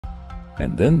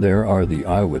And then there are the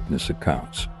eyewitness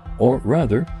accounts, or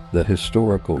rather, the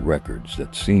historical records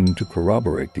that seem to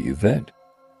corroborate the event.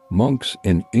 Monks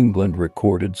in England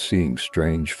recorded seeing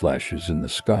strange flashes in the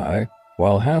sky,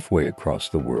 while halfway across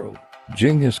the world,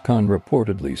 Genghis Khan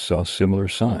reportedly saw similar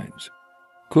signs.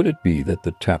 Could it be that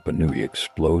the Tapanui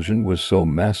explosion was so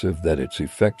massive that its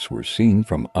effects were seen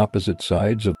from opposite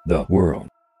sides of the world?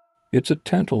 It's a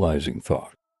tantalizing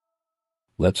thought.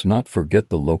 Let's not forget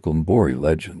the local Māori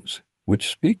legends, which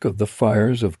speak of the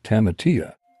Fires of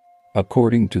Tamaatea.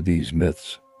 According to these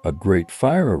myths, a great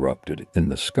fire erupted in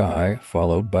the sky,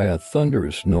 followed by a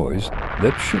thunderous noise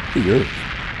that shook the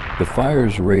earth. The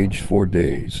fires raged for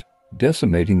days,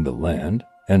 decimating the land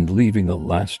and leaving a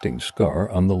lasting scar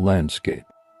on the landscape.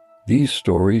 These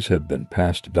stories have been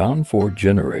passed down for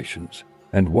generations,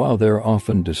 and while they're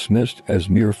often dismissed as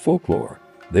mere folklore,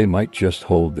 they might just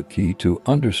hold the key to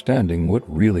understanding what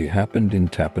really happened in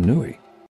Tapanui.